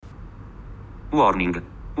Warning.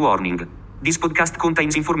 Warning. This podcast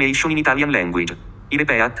contains information in Italian language. I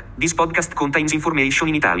repeat, this podcast contains information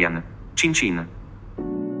in Italian. Cin cin.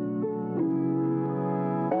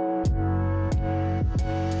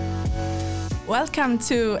 Welcome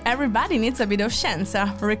to Everybody Needs a Bit of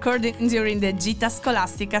Scienza, recorded during the Gita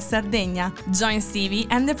Scolastica Sardegna. Join Stevie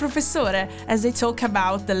and the Professore as they talk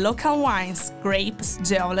about the local wines, grapes,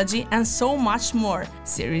 geology, and so much more.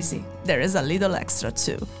 Seriously, there is a little extra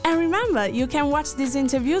too. And remember, you can watch these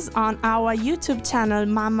interviews on our YouTube channel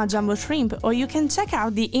Mamma Jumbo Shrimp, or you can check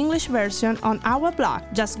out the English version on our blog.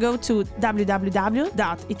 Just go to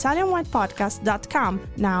www.italianwinepodcast.com.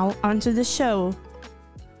 Now, onto the show.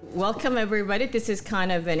 Welcome everybody. This is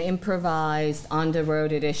kind of an improvised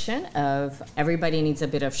on-the-road edition of Everybody Needs a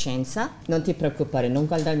Bit of Scienza. Non ti preoccupare, non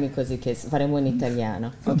guardarmi così che faremo in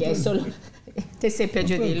italiano. Ok, è solo te sei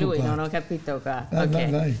peggio di lui, non ho capito qua. Ok,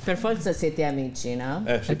 vai. Per forza siete amici, no?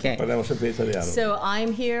 Sì, okay. Parliamo sempre italiano. So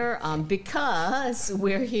I'm here because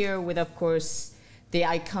we're here with, of course, the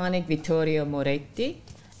iconic Vittorio Moretti.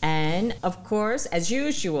 And, of course, as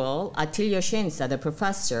usual, Attilio Scienza, the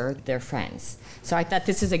professor, they're friends. So I thought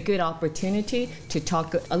this is a good opportunity to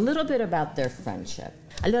talk a little bit about their friendship.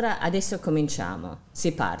 Allora, adesso cominciamo.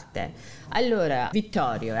 Si parte. Allora,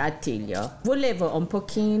 Vittorio e Attilio, volevo un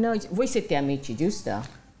pochino... Voi siete amici, giusto?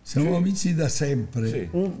 Siamo amici da sempre. Sì.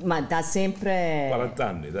 Ma da sempre... 40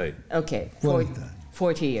 anni, dai. Ok,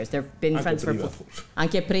 40 years. They've been Anche friends prima, for... forse.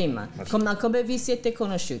 Anche prima. Sì. Ma come vi siete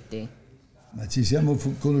conosciuti? Ma ci siamo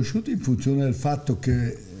conosciuti in funzione del fatto che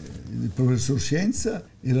il professor Scienza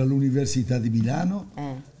era all'Università di Milano.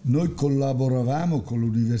 Noi collaboravamo con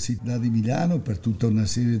l'Università di Milano per tutta una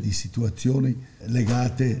serie di situazioni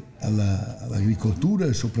legate all'agricoltura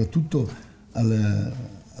e soprattutto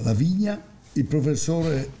alla vigna. Il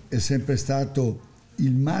professore è sempre stato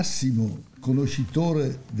il massimo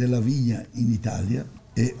conoscitore della vigna in Italia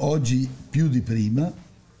e oggi più di prima,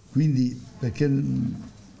 quindi perché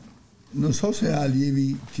non so se ha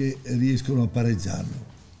allievi che riescono a pareggiarlo.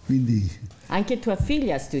 Quindi, anche tua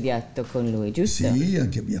figlia ha studiato con lui, giusto? Sì,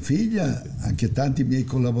 anche mia figlia, anche tanti miei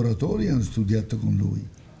collaboratori hanno studiato con lui.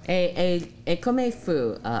 E come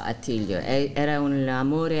fu Attilio? Era un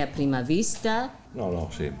amore a prima vista? No,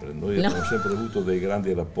 sempre. Noi abbiamo sempre avuto dei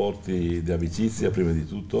grandi rapporti di amicizia, prima di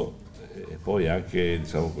tutto, e poi anche,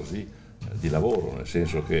 diciamo così, di lavoro, nel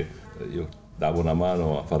senso che io davo una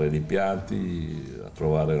mano a fare gli impianti, a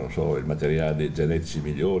trovare, non so, i materiali genetici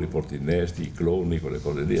migliori, i portinnesti, i cloni, quelle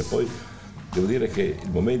cose lì. E poi devo dire che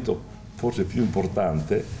il momento forse più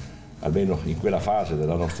importante, almeno in quella fase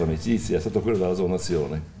della nostra amicizia, è stato quello della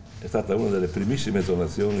donazione. È stata una delle primissime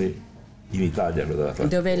donazioni in Italia, quella della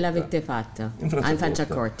Francia. Dove l'avete fatta? In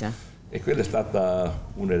Franciacorta. E quello è stato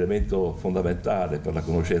un elemento fondamentale per la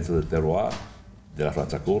conoscenza del terroir, della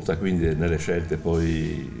Franciacorta, quindi nelle scelte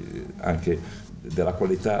poi anche della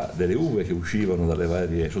qualità delle uve che uscivano dalle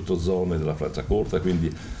varie sottozone della Franciacorta,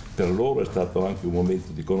 quindi per loro è stato anche un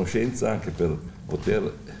momento di conoscenza anche per poter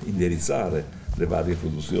indirizzare le varie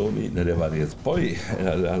produzioni nelle varie... Poi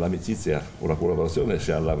l'amicizia o la collaborazione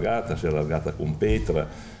si è allargata con Petra,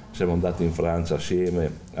 siamo andati in Francia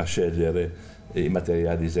assieme a scegliere i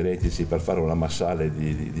materiali genetici per fare una massale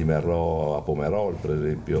di Merlot a Pomerol, per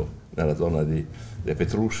esempio, nella zona di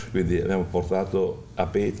Petrus, quindi abbiamo portato a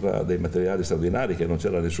Petra dei materiali straordinari che non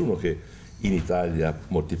c'era nessuno che in Italia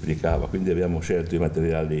moltiplicava, quindi abbiamo scelto i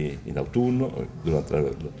materiali in autunno,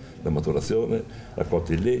 durante la maturazione,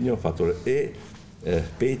 raccolto il legno,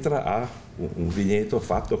 Petra ha un vigneto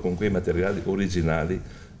fatto con quei materiali originali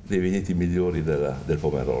dei vigneti migliori del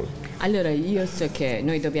Pomerol. Allora, io so che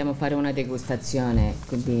noi dobbiamo fare una degustazione,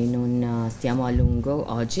 quindi non stiamo a lungo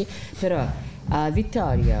oggi, però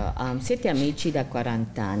Vittorio, siete amici da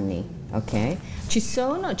 40 anni, ok?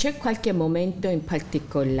 C'è qualche momento in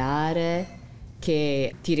particolare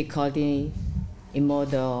che ti ricordi in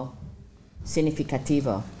modo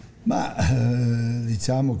significativo? Ma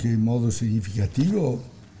diciamo che in modo significativo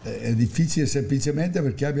è difficile semplicemente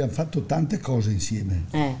perché abbiamo fatto tante cose insieme.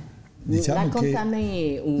 Diciamo raccontami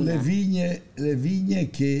che una. Le vigne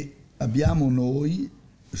che abbiamo noi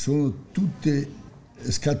sono tutte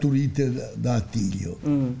scaturite da Attilio.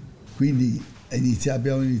 Quindi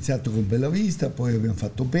abbiamo iniziato con Bellavista, poi abbiamo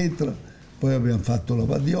fatto Petra, poi abbiamo fatto la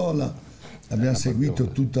Badiola, abbiamo seguito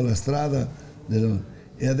tutta la strada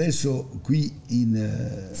e adesso qui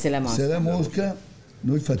in Sella Mosca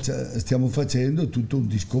noi stiamo facendo tutto un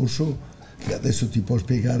discorso che adesso ti può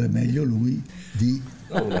spiegare meglio lui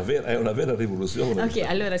è una vera rivoluzione. Ok,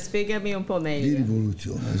 allora spiegami un po' meglio. Di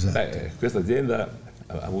rivoluzione, esatto. Questa azienda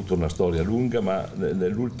ha avuto una storia lunga, ma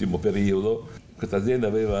nell'ultimo periodo, questa azienda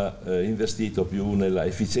aveva investito più nella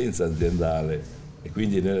efficienza aziendale e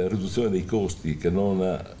quindi nella riduzione dei costi che non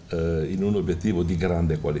in un obiettivo di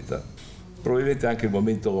grande qualità. Probabilmente anche il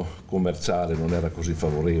momento commerciale non era così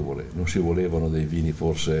favorevole, non si volevano dei vini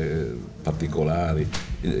forse particolari,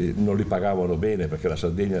 non li pagavano bene perché la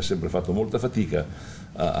Sardegna ha sempre fatto molta fatica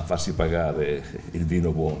a farsi pagare il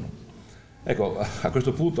vino buono. Ecco, a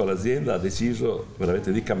questo punto l'azienda ha deciso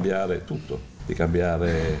veramente di cambiare tutto, di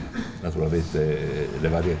cambiare naturalmente le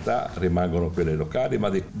varietà, rimangono quelle locali, ma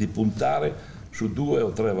di puntare su 2 o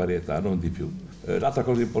 3 varietà, non di più. L'altra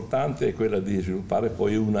cosa importante è quella di sviluppare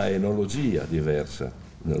poi una enologia diversa,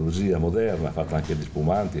 un'enologia moderna, fatta anche di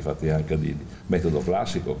spumanti, fatti anche di metodo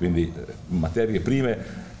classico, quindi materie prime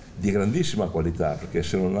di grandissima qualità, perché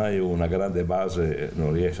se non hai una grande base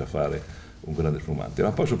non riesci a fare un grande spumante, ma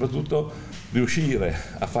poi soprattutto riuscire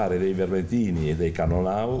a fare dei vermentini e dei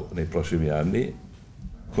canonau nei prossimi anni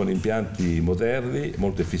con impianti moderni,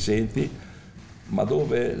 molto efficienti, ma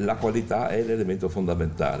dove la qualità è l'elemento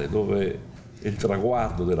fondamentale, dove il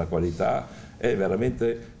traguardo della qualità è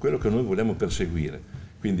veramente quello che noi vogliamo perseguire.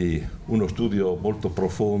 Quindi uno studio molto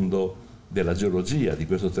profondo della geologia di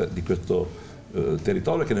questo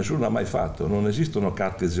territorio che nessuno ha mai fatto. Non esistono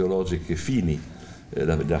carte geologiche fini,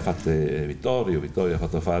 le ha fatte Vittorio ha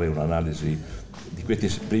fatto fare un'analisi di questi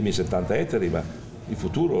primi 70 ettari, ma in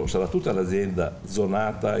futuro sarà tutta l'azienda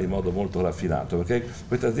zonata in modo molto raffinato, perché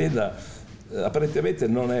questa azienda apparentemente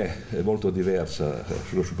non è molto diversa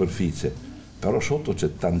sulla superficie, però sotto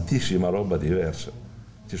c'è tantissima roba diversa,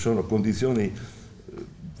 ci sono condizioni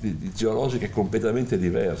geologiche completamente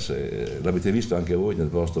diverse, l'avete visto anche voi nel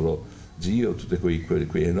vostro giro, tutti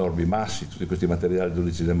quei enormi massi, tutti questi materiali di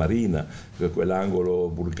origine marina, quell'angolo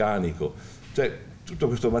vulcanico, cioè tutto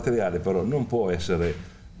questo materiale però non può essere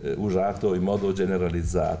usato in modo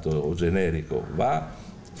generalizzato o generico, va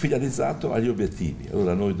finalizzato agli obiettivi.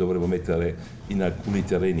 Allora noi dovremo mettere in alcuni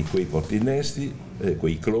terreni quei portinnesti,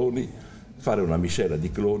 quei cloni, fare una miscela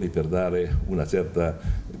di cloni per dare una certa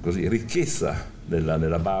ricchezza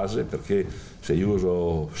nella base, perché se io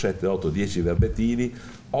uso 7, 8, 10 verbettini,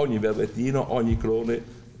 ogni verbettino, ogni clone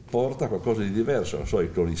porta qualcosa di diverso, non so,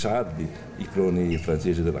 i cloni sardi, i cloni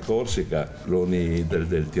francesi della Corsica, i cloni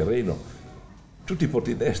del Tirreno, tutti i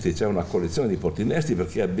portinnesti, c'è una collezione di portinnesti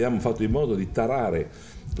perché abbiamo fatto in modo di tarare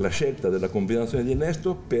la scelta della combinazione di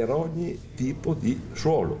innesto per ogni tipo di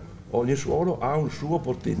suolo. Ogni suolo ha un suo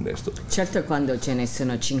portinnesto. Certo, quando ce ne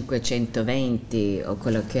sono 520 o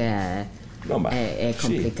quello che è, no, è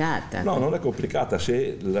complicata. Sì. No, non è complicata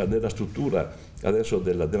se nella struttura adesso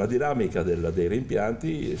della dinamica dei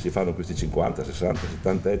reimpianti si fanno questi 50, 60,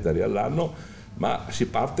 70 ettari all'anno, ma si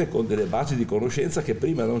parte con delle basi di conoscenza che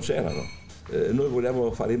prima non c'erano. Noi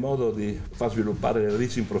vogliamo fare in modo di far sviluppare le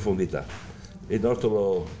radici in profondità. Il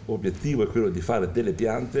nostro obiettivo è quello di fare delle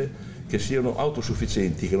piante che siano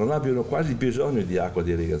autosufficienti, che non abbiano quasi bisogno di acqua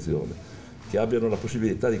di irrigazione, che abbiano la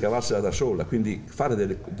possibilità di cavarsela da sola, quindi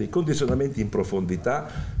fare dei condizionamenti in profondità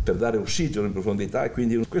per dare ossigeno in profondità, e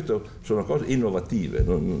quindi queste sono cose innovative,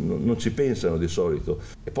 non ci pensano di solito.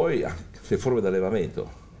 E poi le forme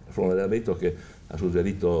d'allevamento che ha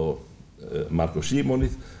suggerito Marco Simoni,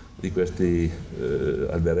 di questi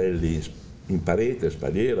alberelli in parete,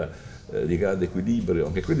 spalliera, di grande equilibrio,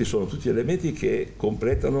 anche quelli sono tutti elementi che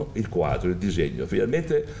completano il quadro, il disegno.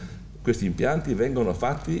 Finalmente questi impianti vengono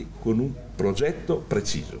fatti con un progetto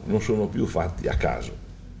preciso, non sono più fatti a caso,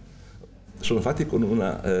 sono fatti con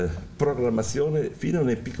una programmazione fino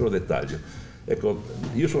nel piccolo dettaglio. Ecco,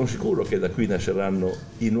 io sono sicuro che da qui nasceranno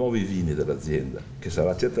i nuovi vini dell'azienda, che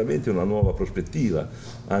sarà certamente una nuova prospettiva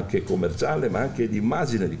anche commerciale, ma anche di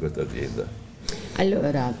immagine di questa azienda.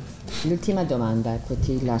 Allora, l'ultima domanda, poi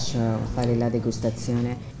ti lascio fare la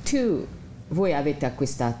degustazione. Voi avete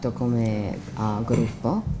acquistato come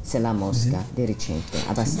gruppo Se la Mosca di recente,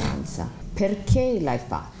 abbastanza. Perché l'hai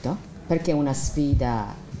fatto? Perché è una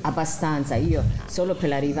sfida abbastanza, io solo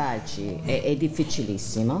per arrivarci è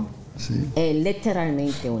difficilissimo. Sì. È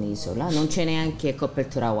letteralmente un'isola, non c'è neanche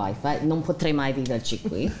copertura wifi, non potrei mai viverci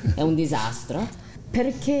qui, è un disastro.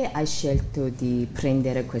 Perché hai scelto di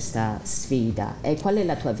prendere questa sfida e qual è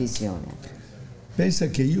la tua visione? Pensa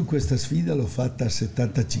che io questa sfida l'ho fatta a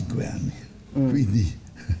 75 anni, quindi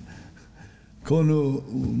con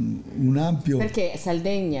un ampio... Perché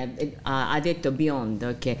Sardegna ha detto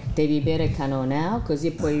Beyond che devi bere Canonau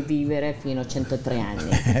così puoi vivere fino a 103 anni.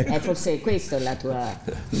 E forse questo è la tua...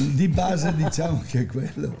 Di base diciamo che è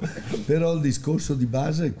quello, però il discorso di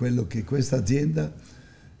base è quello che questa azienda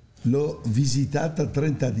l'ho visitata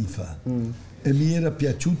 30 anni fa e mi era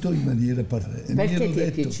piaciuto in maniera particolare. Perché ti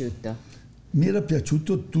è piaciuto? Mi era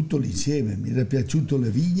piaciuto tutto l'insieme, mi era piaciuto le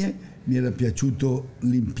vigne, mi era piaciuto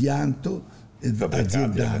l'impianto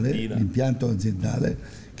aziendale,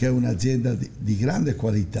 che è un'azienda di grande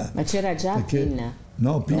qualità. Ma c'era già Pinna?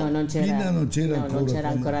 No, non c'era ancora. Non c'era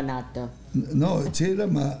ancora nato. No, c'era,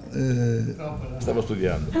 ma stavo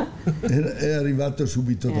studiando. È arrivato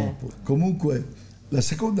subito dopo. Comunque, la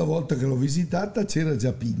seconda volta che l'ho visitata c'era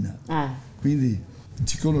già Pinna. Quindi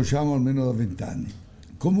ci conosciamo almeno da 20 anni.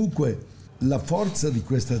 Comunque, la forza di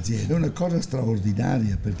questa azienda è una cosa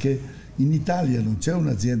straordinaria, perché in Italia non c'è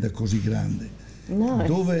un'azienda così grande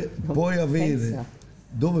dove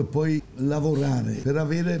puoi lavorare per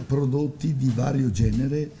avere prodotti di vario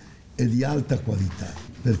genere e di alta qualità,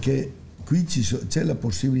 perché qui c'è la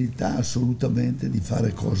possibilità assolutamente di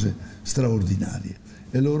fare cose straordinarie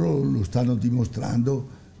e loro lo stanno dimostrando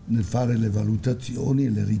nel fare le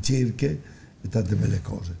valutazioni, le ricerche e tante belle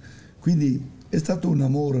cose. Quindi è stato un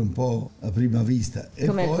amore un po' a prima vista.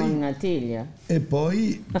 Come con Natiglia. E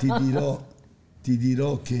poi ti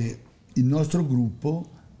dirò che il nostro gruppo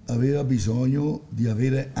aveva bisogno di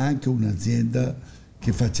avere anche un'azienda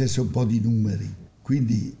che facesse un po' di numeri.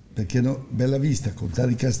 Quindi, perché no, Bella Vista con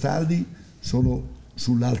Tali Castaldi sono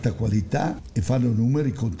sull'alta qualità e fanno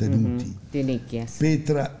numeri contenuti. Di nicchia.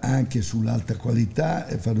 Petra anche sull'alta qualità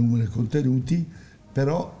e fa numeri contenuti,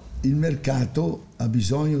 però il mercato ha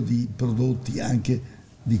bisogno di prodotti anche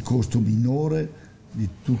di costo minore, di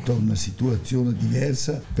tutta una situazione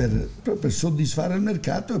diversa per soddisfare il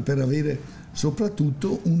mercato e per avere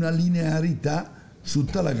soprattutto una linearità su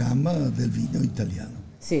tutta la gamma del vino italiano.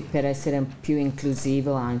 Sì, per essere più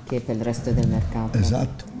inclusivo anche per il resto del mercato.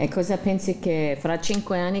 Esatto. E cosa pensi che fra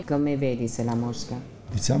 5 anni come vedi se la Mosca?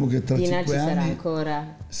 Diciamo che tra 5 anni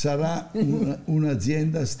sarà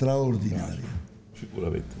un'azienda straordinaria.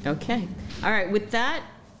 Sicuramente. Okay. All right, with that,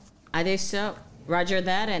 adesso roger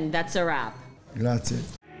that and that's a wrap.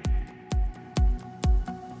 Grazie.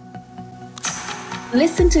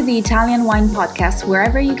 Listen to the Italian Wine Podcast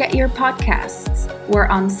wherever you get your podcasts. We're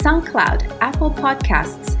on SoundCloud, Apple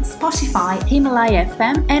Podcasts, Spotify, Himalaya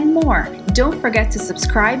FM, and more. Don't forget to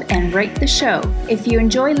subscribe and rate the show. If you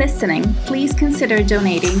enjoy listening, please consider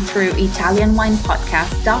donating through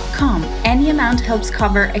ItalianWinePodcast.com. Any amount helps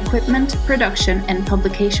cover equipment, production, and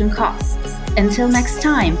publication costs. Until next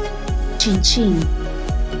time, cin cin.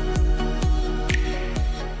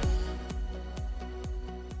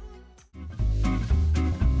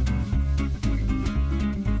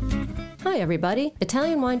 Hi everybody!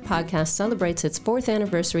 Italian Wine Podcast celebrates its 4th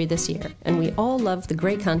anniversary this year, and we all love the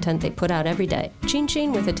great content they put out every day. Cin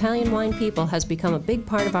Cin with Italian wine people has become a big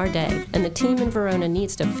part of our day, and the team in Verona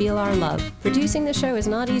needs to feel our love. Producing the show is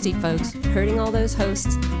not easy, folks. Herding all those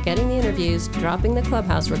hosts, getting the interviews, dropping the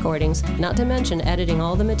Clubhouse recordings, not to mention editing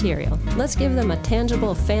all the material. Let's give them a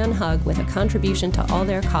tangible fan hug with a contribution to all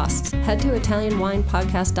their costs. Head to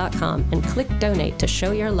ItalianWinePodcast.com and click donate to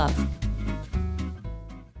show your love.